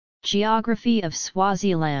Geography of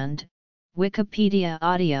Swaziland, Wikipedia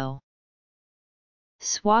audio.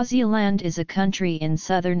 Swaziland is a country in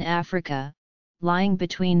southern Africa, lying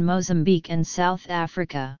between Mozambique and South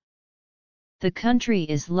Africa. The country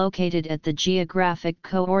is located at the geographic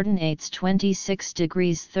coordinates 26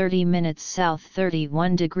 degrees 30 minutes south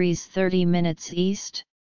 31 degrees 30 minutes east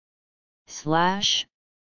 /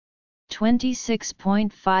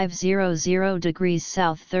 26.500 degrees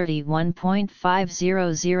south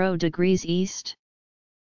 31.500 degrees east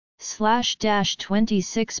 /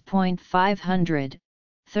 26.500,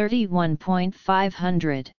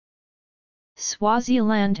 31.500.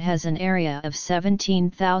 Swaziland has an area of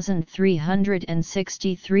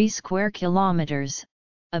 17,363 square kilometers,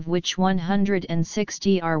 of which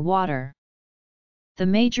 160 are water. The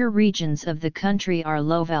major regions of the country are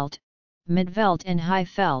Lowveld, Midveld and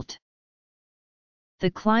Highveld.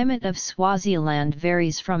 The climate of Swaziland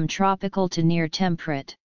varies from tropical to near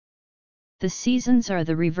temperate. The seasons are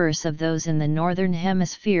the reverse of those in the Northern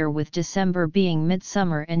Hemisphere, with December being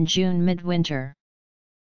midsummer and June midwinter.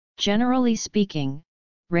 Generally speaking,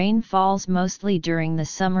 rain falls mostly during the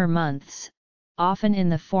summer months, often in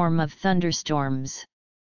the form of thunderstorms.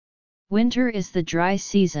 Winter is the dry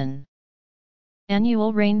season.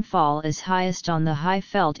 Annual rainfall is highest on the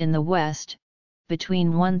Highveld in the west,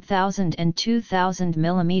 between 1,000 and 2,000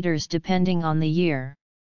 mm depending on the year.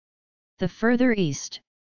 The further east,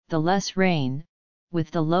 the less rain,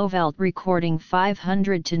 with the Lowveld recording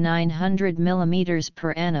 500 to 900 mm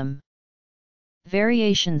per annum.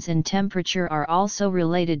 Variations in temperature are also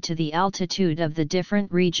related to the altitude of the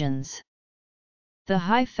different regions. The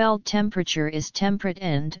Highveld temperature is temperate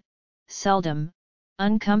and, seldom,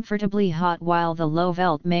 uncomfortably hot, while the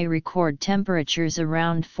Lowveld may record temperatures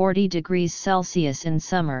around 40 degrees Celsius in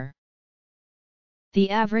summer. The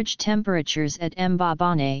average temperatures at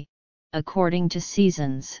Mbabane, according to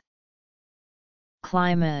seasons.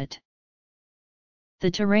 Climate. The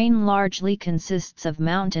terrain largely consists of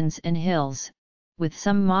mountains and hills, with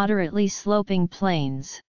some moderately sloping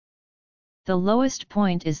plains. The lowest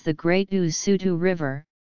point is the Great Usutu River,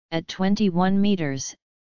 at 21 meters,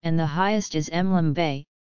 and the highest is Mlambe,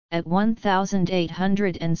 at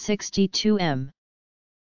 1,862 m.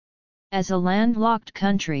 As a landlocked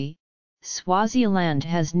country, Swaziland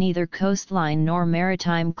has neither coastline nor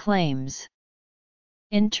maritime claims.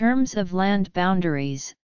 In terms of land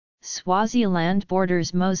boundaries, Swaziland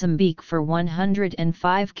borders Mozambique for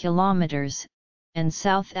 105 kilometers, and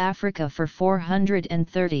South Africa for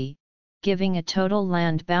 430, giving a total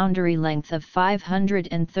land boundary length of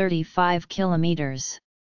 535 kilometers.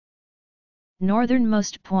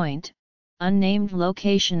 Northernmost point, unnamed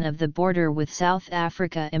location of the border with South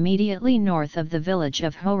Africa immediately north of the village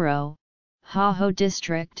of Horo, Haho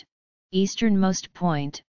district. Easternmost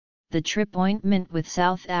point, the trip-ointment with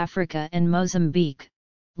South Africa and Mozambique,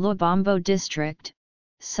 Lobombo district.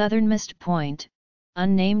 Southernmost point,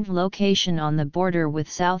 unnamed location on the border with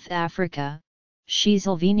South Africa,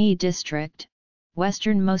 Shiselvini district.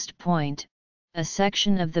 Westernmost point, a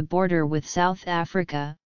section of the border with South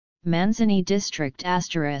Africa, Manzini district *.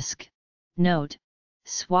 Note: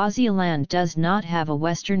 Swaziland does not have a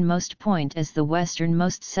westernmost point, as the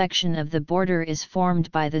westernmost section of the border is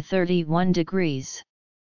formed by the 31 degrees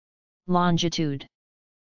longitude.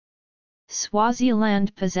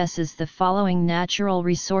 Swaziland possesses the following natural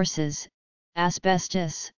resources: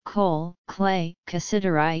 asbestos, coal, clay,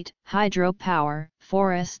 cassiterite, hydropower,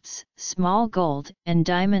 forests, small gold and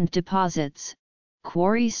diamond deposits,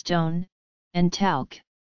 quarry stone, and talc.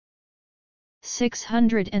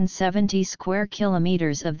 670 square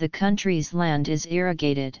kilometers of the country's land is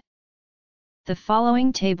irrigated. The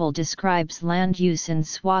following table describes land use in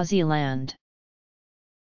Swaziland.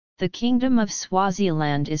 The Kingdom of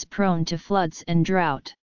Swaziland is prone to floods and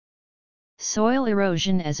drought. Soil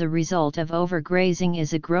erosion as a result of overgrazing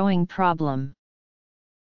is a growing problem.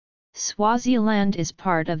 Swaziland is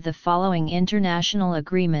part of the following international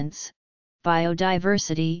agreements: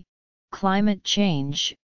 biodiversity, climate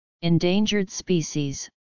change, endangered species,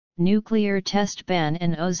 nuclear test ban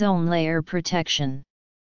and ozone layer protection.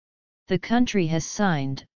 The country has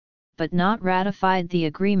signed, but not ratified, the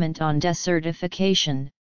Agreement on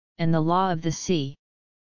Desertification, and the Law of the Sea.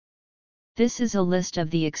 This is a list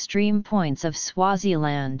of the extreme points of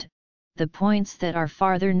Swaziland, the points that are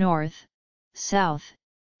farther north, south,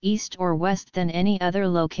 east or west than any other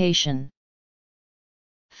location.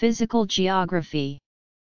 Physical geography.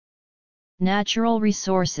 Natural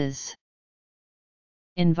resources.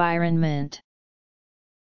 Environment.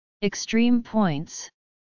 Extreme points.